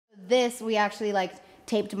this, we actually like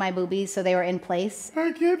taped my boobies so they were in place.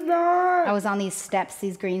 I cannot. I was on these steps,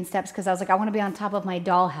 these green steps, because I was like, I want to be on top of my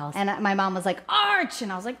dollhouse. And my mom was like, arch!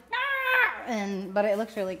 And I was like, ah! But it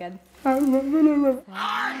looks really good. I love it.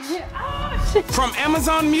 Arch! Arch! From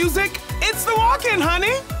Amazon Music, it's The Walk-In,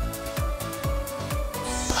 honey.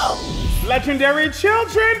 Legendary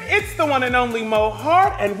children, it's the one and only Mo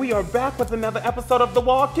Hart, and we are back with another episode of The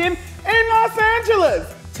Walk-In in Los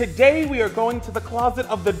Angeles. Today we are going to the closet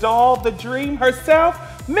of the doll, the dream herself,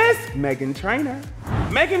 Miss Meghan Trainor.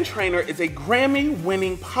 Meghan Trainor is a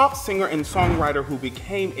Grammy-winning pop singer and songwriter who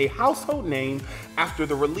became a household name after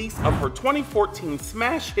the release of her 2014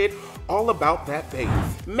 smash hit, All About That Bass.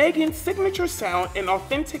 Meghan's signature sound and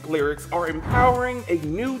authentic lyrics are empowering a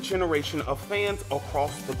new generation of fans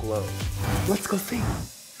across the globe. Let's go see.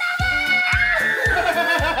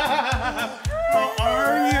 How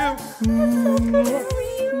are you?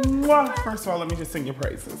 First of all, let me just sing your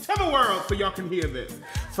praises to the world so y'all can hear this.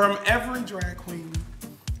 From every drag queen,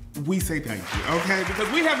 we say thank you, okay? Because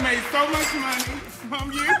we have made so much money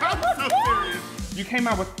from you. I'm so serious. You came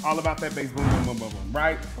out with All About That Bass, boom, boom, boom, boom, boom,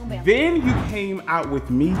 right? Boom, bam. Then you came out with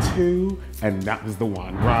Me Too, and that was the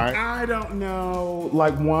one, right? I don't know,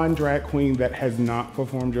 like one drag queen that has not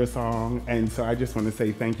performed your song, and so I just want to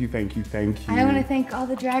say thank you, thank you, thank you. I want to thank all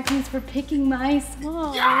the drag queens for picking my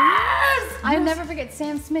song. Yes! I'll never forget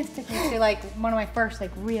Sam Smith took me to like one of my first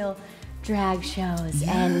like real drag shows,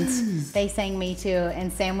 and they sang Me Too,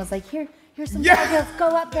 and Sam was like, here's some drag heels, go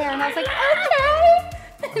up there, and I was like, okay.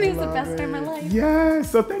 And it was the best time of my life.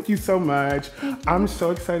 Yes, so thank you so much. I'm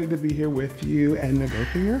so excited to be here with you and to go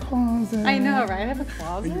through your closet. I know, right? I have a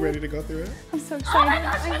closet. Are you ready to go through it? I'm so excited.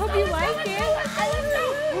 I hope you like it.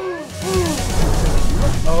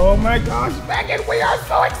 Oh my gosh, Meghan, we are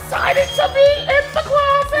so excited to be in the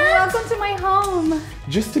closet. Welcome to my home.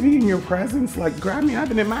 Just to be in your presence, like grab me, I've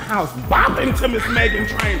been in my house bopping to Miss Meghan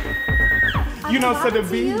Trainor. You know, so to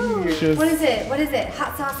be here. What is it? What is it?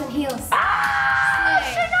 Hot sauce and heels.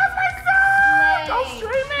 She knows my song! Go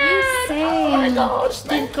stream it! You sing. Oh my gosh,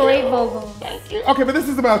 thank great you. vocals. Thank you. Okay, but this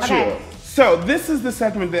is about you. So this is the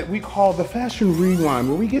segment that we call the Fashion Rewind,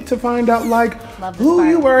 where we get to find out like who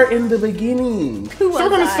you were in the beginning. So we're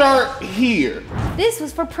gonna start here. This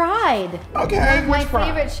was for Pride. Okay, one of my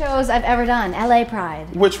favorite shows I've ever done, LA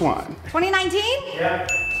Pride. Which one? 2019? Yeah.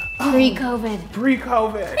 Pre-COVID.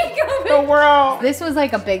 Pre-COVID. The world. This was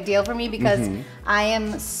like a big deal for me because I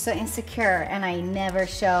am so insecure and I never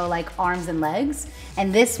show like arms and legs.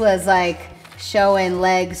 And this was like showing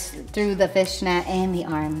legs through the fishnet and the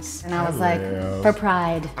arms. And I was like, for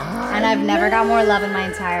Pride. And I've never got more love in my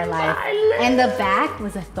entire life. And the back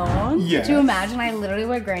was a thong. Yes. Could you imagine? I literally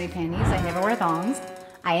wear granny panties. I never wear thongs.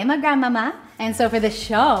 I am a grandmama. And so for the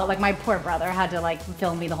show, like my poor brother had to like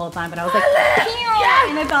film me the whole time, but I was like,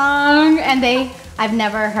 in a thong. And I've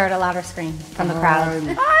never heard a louder scream from the crowd.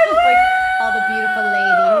 Like all the beautiful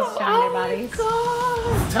ladies showing their bodies.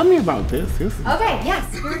 God. Tell me about this. Okay,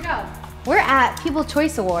 yes, here we go. We're at People's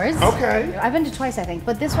Choice Awards. Okay. I've been to twice, I think,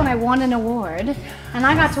 but this one I won an award, and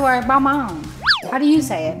I got to wear balmain. How do you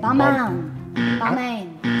say it? Balmain.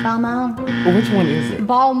 Balmain. Balmain. Which one is it?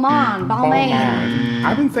 Balmain. Balmain.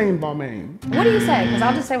 I've been saying balmain. What do you say? Because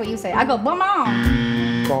I'll just say what you say. I go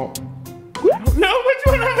balmain. No, which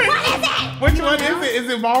one is it? What is it? Which one is it? Is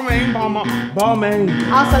it balmain?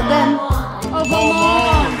 Balmain. Also then,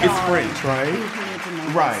 balmain. It's French, right?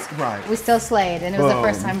 Right. We still slayed, and it was the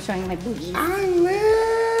first time showing my booties.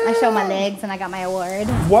 I showed my legs, and I got my award.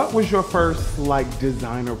 What was your first like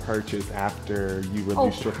designer purchase after you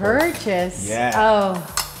released your purchase? Yeah. Oh,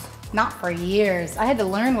 not for years. I had to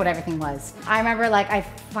learn what everything was. I remember like I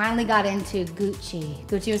finally got into Gucci.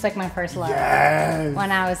 Gucci was like my first love. Yes.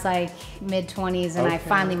 When I was like mid-20s, and I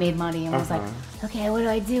finally made money and was like, okay, what do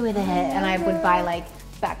I do with it? And I would buy like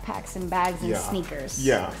backpacks and bags and sneakers.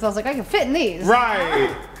 Yeah. Because I was like, I can fit in these.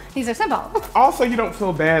 Right. These are simple. Also, you don't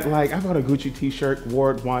feel bad, like I bought a Gucci t-shirt,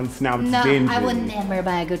 wore it once, now it's dingy. No, I would never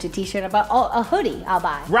buy a Gucci t-shirt, but a hoodie I'll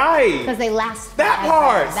buy. Right. Because they last That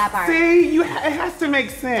forever. part. See, it has to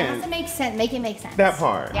make sense. It has to make sense. Make it make sense. That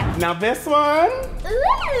part. Yeah. Now this one.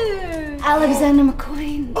 Ooh. Alexander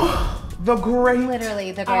McQueen. The great.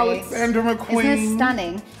 Literally the great. Alexander McQueen. Isn't it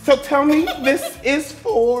stunning? So tell me, this is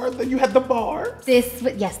for, you had the barbs.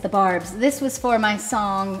 Yes, the barbs. This was for my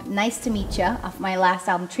song, Nice to Meet Ya, off my last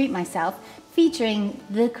album, Treat Myself, featuring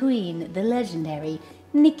the queen, the legendary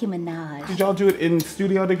Nicki Minaj. Did y'all do it in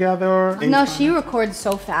studio together? No, she records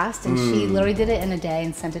so fast, and she literally did it in a day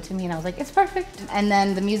and sent it to me, and I was like, it's perfect. And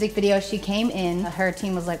then the music video, she came in, her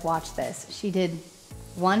team was like, watch this. She did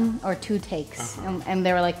 1 or 2 takes, and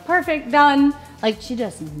they were like, perfect, done. Like, she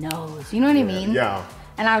just knows, you know what I mean? Yeah.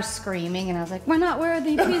 And I was screaming and I was like, we're not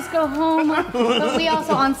worthy, please go home. But we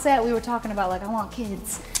also on set, we were talking about like, I want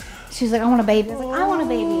kids. She was like, I want a baby. I was like, I want a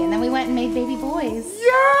baby. And then we went and made baby boys.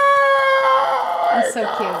 Yeah! That's so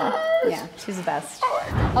cute. Yeah, she's the best.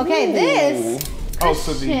 Okay, this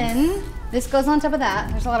Christian, this goes on top of that.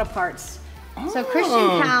 There's a lot of parts. So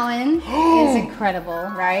Christian Cowan is incredible,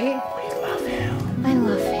 right? We love him. I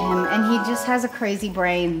love him, and he just has a crazy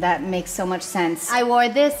brain that makes so much sense. I wore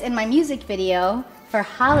this in my music video for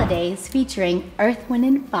holidays featuring Earth, Wind,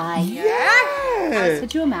 and Fire. Yes!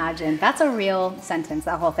 Could you imagine? That's a real sentence,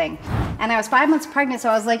 that whole thing. And I was 5 months pregnant, so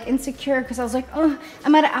I was like insecure because I was like, oh,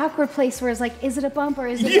 I'm at an awkward place where it's like, is it a bump or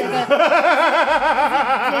is it like a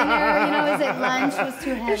dinner? You know, is it lunch? It was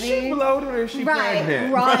too heavy. Is she bloated or is she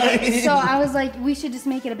pregnant? Right. So I was like, we should just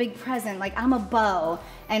make it a big present. Like, I'm a beau.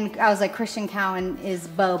 And I was like, Christian Cowan is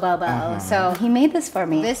beau. So he made this for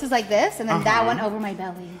me. This is like this, and then that went over my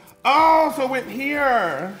belly. Oh, so it went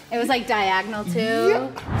here. It was like diagonal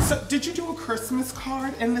too. Yeah. So did you do a Christmas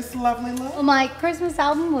card in this lovely look? Well, my Christmas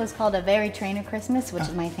album was called A Very Trainor Christmas, which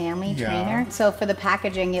is my family trainer. So for the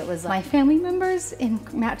packaging, it was my family members in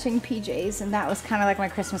matching PJs, and that was kind of like my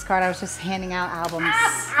Christmas card. I was just handing out albums.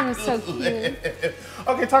 It was so cute.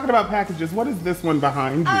 Okay, talking about packages, what is this one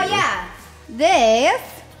behind you? Oh yeah, this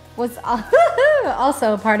was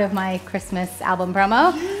also part of my Christmas album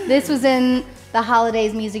promo. This was in the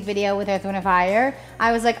Holidays music video with Earth, Wind, and Fire.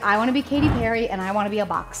 I was like, I want to be Katy Perry and I want to be a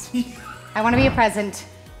box. I want to be a present.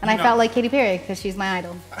 And I felt like Katy Perry because she's my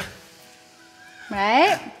idol.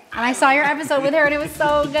 Right? And I saw your episode with her and it was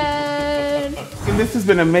so good. And this has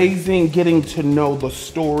been amazing getting to know the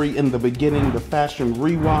story in the beginning, the fashion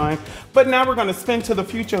rewind. But now we're going to spin to the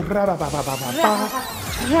future. And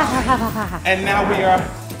now we are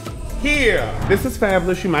here. This is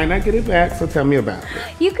fabulous. You might not get it back, so tell me about it.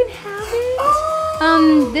 You can have it.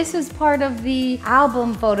 This is part of the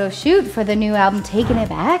album photo shoot for the new album, Taking It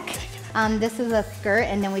Back. This is a skirt,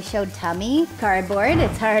 and then we showed tummy cardboard.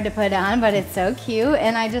 It's hard to put on, but it's so cute.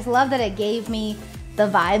 And I just love that it gave me the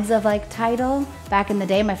vibes of like Tidal back in the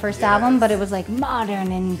day, my first album, but it was like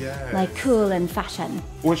modern and like cool and fashion.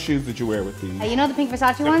 What shoes did you wear with these? You know the pink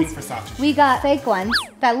Versace ones? Pink Versace. We got fake ones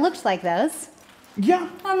that looked like those. Yeah.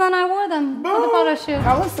 And then I wore them for the photo shoot.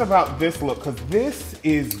 Tell us about this look, because this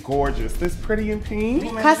is gorgeous. This pretty in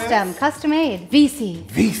pink. Custom made. VC.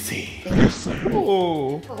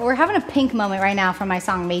 Ooh. We're having a pink moment right now for my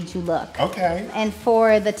song Made You Look. Okay. And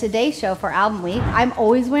for the Today Show for Album Week, I'm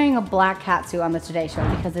always wearing a black catsuit on the Today Show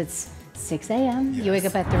because it's 6 a.m. You wake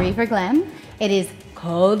up at 3 for glam. It is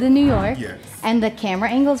cold in New York. Yes. And the camera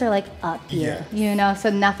angles are like up here, you know,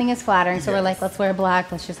 so nothing is flattering. So we're like, let's wear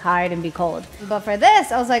black, let's just hide and be cold. But for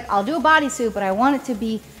this, I was like, I'll do a bodysuit, but I want it to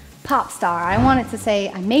be pop star. I want it to say,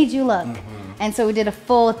 I made you look. And so we did a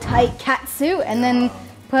full tight cat suit and then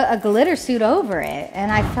put a glitter suit over it.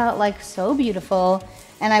 And I felt like so beautiful.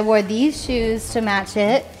 And I wore these shoes to match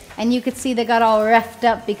it. And you could see they got all reffed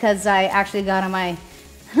up because I actually got on my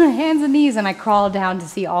hands and knees and I crawled down to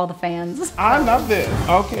see all the fans. I love this.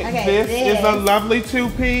 Okay, this is a lovely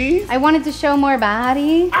two-piece. I wanted to show more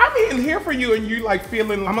body. I'm in here for you and you like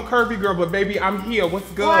feeling, I'm a curvy girl, but baby, I'm here. What's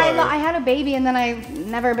good? Well, I had a baby and then I've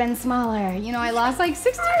never been smaller. You know, I lost like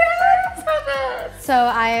 60 pounds. So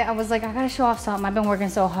I was like, I gotta show off something. I've been working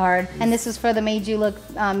so hard. And this was for the Made You Look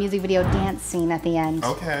music video dance scene at the end.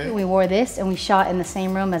 Okay. We wore this and we shot in the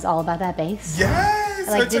same room as All About That Bass. Yes.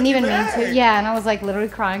 I like didn't even mean to. Yeah, and I was like literally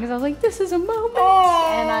crying because I was like, this is a moment.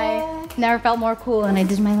 And I never felt more cool and I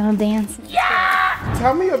did my little dance. Yeah!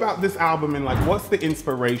 Tell me about this album and like what's the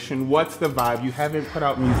inspiration? What's the vibe? You haven't put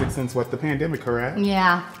out music since what, the pandemic, correct?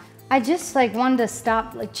 Yeah. I just like wanted to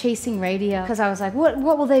stop like chasing radio because I was like, what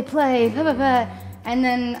will they play? Blah, blah, blah. And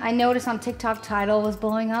then I noticed on TikTok Tidal was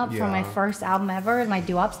blowing up for my first album ever, my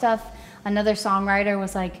doo-wop stuff. Another songwriter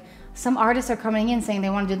was like, some artists are coming in saying they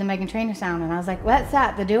want to do the Meghan Trainor sound. And I was like, what's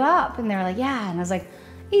that, the doo-wop? And they were like, yeah. And I was like,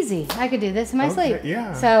 easy, I could do this in my sleep.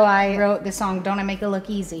 Yeah. So I wrote the song, Don't I Make It Look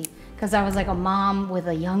Easy? Because I was like a mom with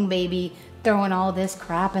a young baby throwing all this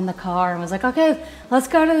crap in the car and was like, okay, let's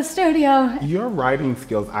go to the studio. Your writing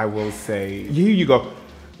skills, I will say, here you go.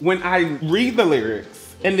 When I read the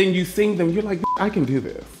lyrics and then you sing them, you're like, I can do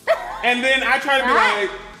this. And then I try to be like,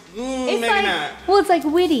 maybe like, not. Well, it's like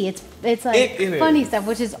witty. It's like it funny is. stuff,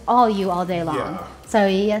 which is all you all day long. Yeah. So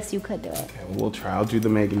yes, you could do it. Okay, well, we'll try. I'll do the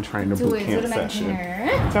Meghan Trainor boot camp session.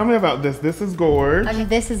 Trainor. Tell me about this. This is gorge. I mean,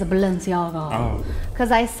 this is a Balenciaga. Oh.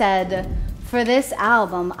 Because I said, for this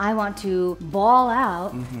album, I want to ball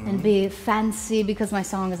out and be fancy because my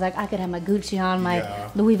song is like, I could have my Gucci on, my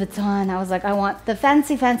Louis Vuitton. I was like, I want the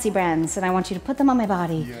fancy brands and I want you to put them on my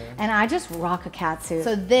body. And I just rock a catsuit.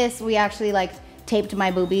 So this, we actually like taped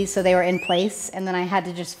my boobies so they were in place, and then I had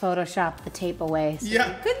to just Photoshop the tape away so you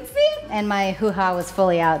couldn't see it. And my hoo-ha was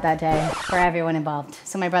fully out that day for everyone involved.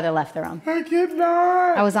 So my brother left the room. I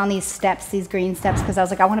cannot. I was on these steps, these green steps, because I was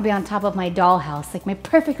like, I want to be on top of my dollhouse, like my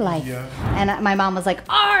perfect life. Yeah. And my mom was like,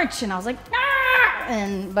 arch, and I was like,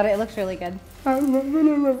 ah! But it looks really good. I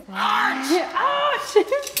love it. Arch!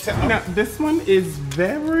 Now, this one is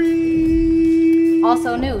very...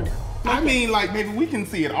 Also nude. I mean, like, maybe we can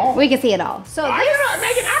see it all. We can see it all. So Meghan, I'm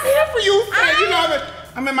here for you. You know,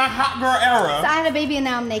 I'm in my hot girl era. So I had a baby and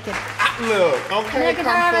now I'm naked. Look, okay,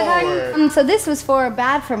 come forward. So this was for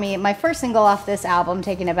Bad For Me, my first single off this album,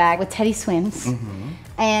 Taking It Back, with Teddy Swims.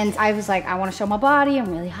 And I was like, I want to show my body,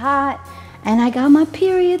 I'm really hot. And I got my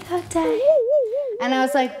period that day. And I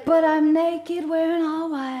was like, but I'm naked wearing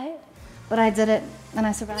all white. But I did it and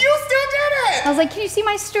I survived. You still did it! I was like, can you see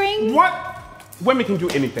my string? What? Women can do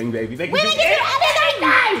anything, baby. They can do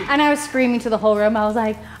anything! And I was screaming to the whole room. I was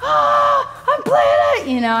like, oh, I'm playing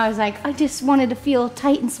it! You know, I was like, I just wanted to feel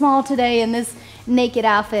tight and small today in this naked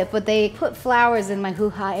outfit. But they put flowers in my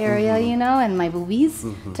hoo-ha area, you know, and my boobies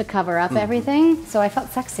to cover up everything. So I felt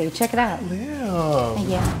sexy. Check it out. Yeah. Thank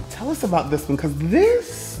you. Tell us about this one, because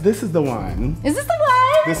this is the one. Is this the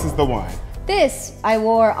one? This is the one. This I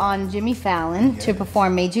wore on Jimmy Fallon to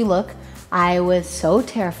perform Made You Look. I was so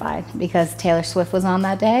terrified because Taylor Swift was on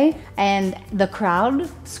that day and the crowd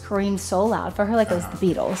screamed so loud for her like it was the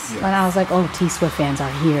Beatles. And I was like, oh, T-Swift fans are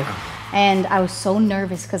here. And I was so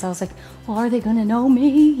nervous because I was like, well, are they gonna know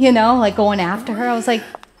me? You know, like going after her. I was like,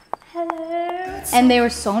 hello. And they were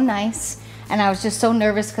so nice. And I was just so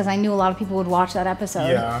nervous because I knew a lot of people would watch that episode.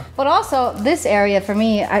 Yeah. But also this area for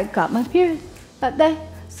me, I got my period that day.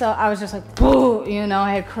 So I was just like, whoa, you know,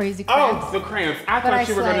 I had crazy cramps. Oh, the cramps. I thought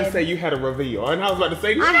you were going to say you had a reveal. And I was about to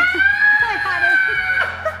say, I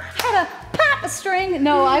had a pop a string.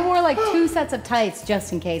 No, I wore like 2 sets of tights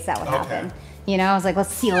just in case that would happen. You know, I was like,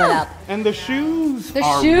 let's seal it up. And the shoes The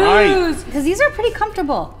are shoes. Because these are pretty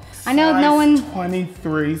comfortable. I know no one.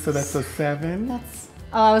 23, so that's a 7. That's,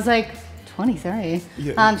 oh, I was like, 23.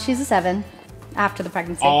 Yeah. She's a 7 after the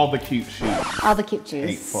pregnancy. All the cute shoes. All the cute shoes.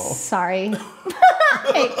 Hateful. Sorry.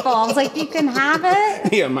 Hateful. I was like, you can have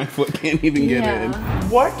it. Yeah, my foot can't even get in.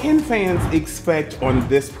 What can fans expect on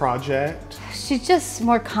this project? She's just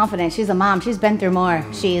more confident. She's a mom. She's been through more.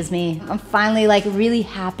 She is me. I'm finally like really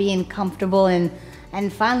happy and comfortable and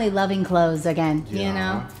finally loving clothes again, you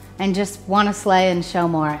know? And just want to slay and show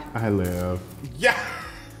more. I live. Yeah.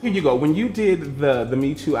 Here you go. When you did the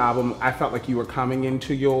Me Too album, I felt like you were coming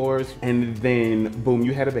into yours, and then boom,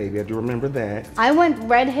 you had a baby. I do remember that. I went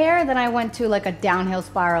red hair, then I went to like a downhill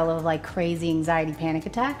spiral of like crazy anxiety panic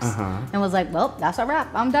attacks, and was like, well, that's a wrap.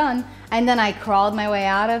 I'm done. And then I crawled my way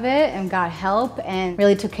out of it and got help and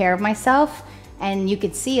really took care of myself. And you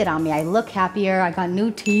could see it on me. I look happier. I got new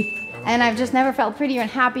teeth. And I've just never felt prettier and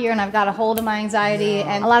happier, and I've got a hold of my anxiety.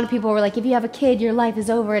 And a lot of people were like, if you have a kid, your life is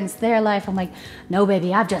over and it's their life. I'm like, no,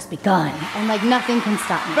 baby, I've just begun. And like, nothing can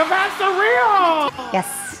stop me. The vibes are real!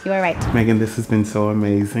 Yes, you are right. Meghan, this has been so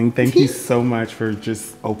amazing. Thank you so much for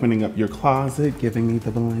just opening up your closet, giving me the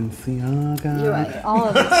Balenciaga. You're right. All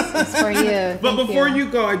of this is for you. But before you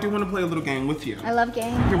go, I do want to play a little game with you. I love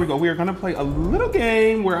games. Here we go. We are going to play a little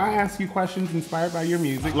game where I ask you questions inspired by your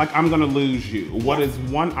music. Like, I'm going to lose you. What is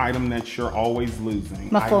one item that you're always losing?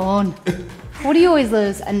 My phone. What do you always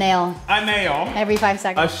lose? A nail. A nail. Every 5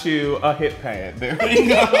 seconds. A shoe, a hip pad. There we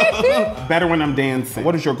go. Better when I'm dancing.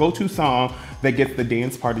 What is your go-to song that gets the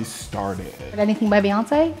dance party started? Anything by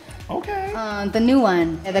Beyonce? Okay. The new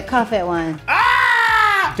one, the Cuff It one.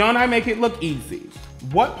 Ah! Don't I make it look easy?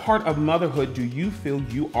 What part of motherhood do you feel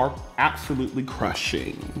you are absolutely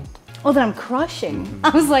crushing? Oh, that I'm crushing.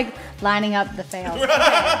 I was like lining up the fails.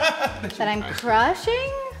 That I'm crushing?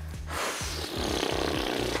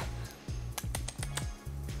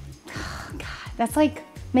 Oh, God, that's like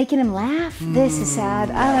making him laugh. This is sad.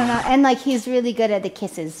 I don't know. And like he's really good at the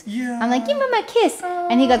kisses. Yeah. I'm like, give me my kiss.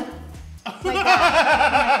 And he goes, like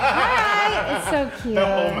that. Hi. It's so cute. The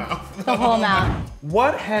whole mouth. The whole mouth.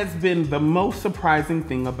 What has been the most surprising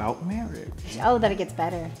thing about marriage? Oh, that it gets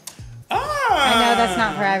better. Ah. I know that's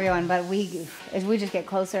not for everyone, but we just get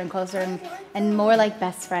closer and closer and more like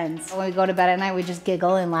best friends. When we go to bed at night, we just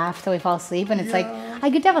giggle and laugh till we fall asleep, and it's like, I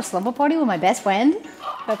get to have a slumber party with my best friend.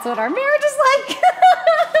 That's what our marriage is like.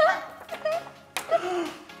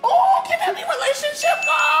 Oh, can that be relationship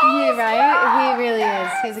goals? Yeah, right? He really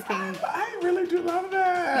is. He's a king. I really do love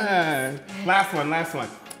that. Last one.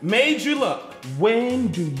 Made you look. When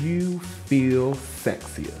do you feel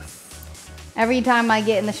sexiest? Every time I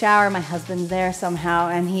get in the shower, my husband's there somehow,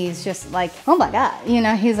 and he's just like, oh my God. You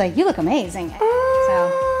know, he's like, you look amazing.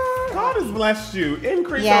 So God has blessed you.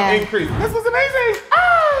 Increase on increase. This was amazing.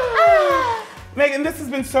 Meghan, this has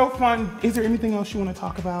been so fun. Is there anything else you want to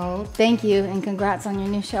talk about? Thank you, and congrats on your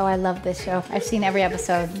new show. I love this show. I've seen every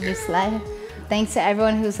episode. You slay. Thanks to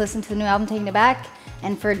everyone who's listened to the new album, Taking It Back,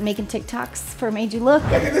 and for making TikToks for Made You Look.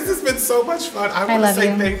 Meghan, this has been so much fun. I want to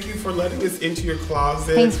say thank you for letting us into your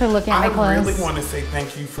closet. Thanks for looking at my clothes. I really want to say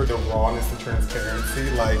thank you for the rawness and transparency.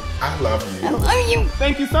 Like, I love you. I love you.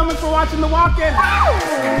 Thank you so much for watching The Walk-In.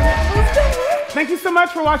 Thank you so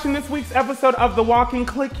much for watching this week's episode of The Walk-In.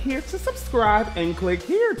 Click here to subscribe and click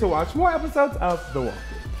here to watch more episodes of The Walk-In.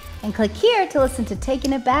 And click here to listen to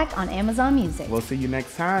Taking It Back on Amazon Music. We'll see you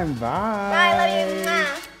next time. Bye. Bye,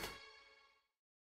 love you.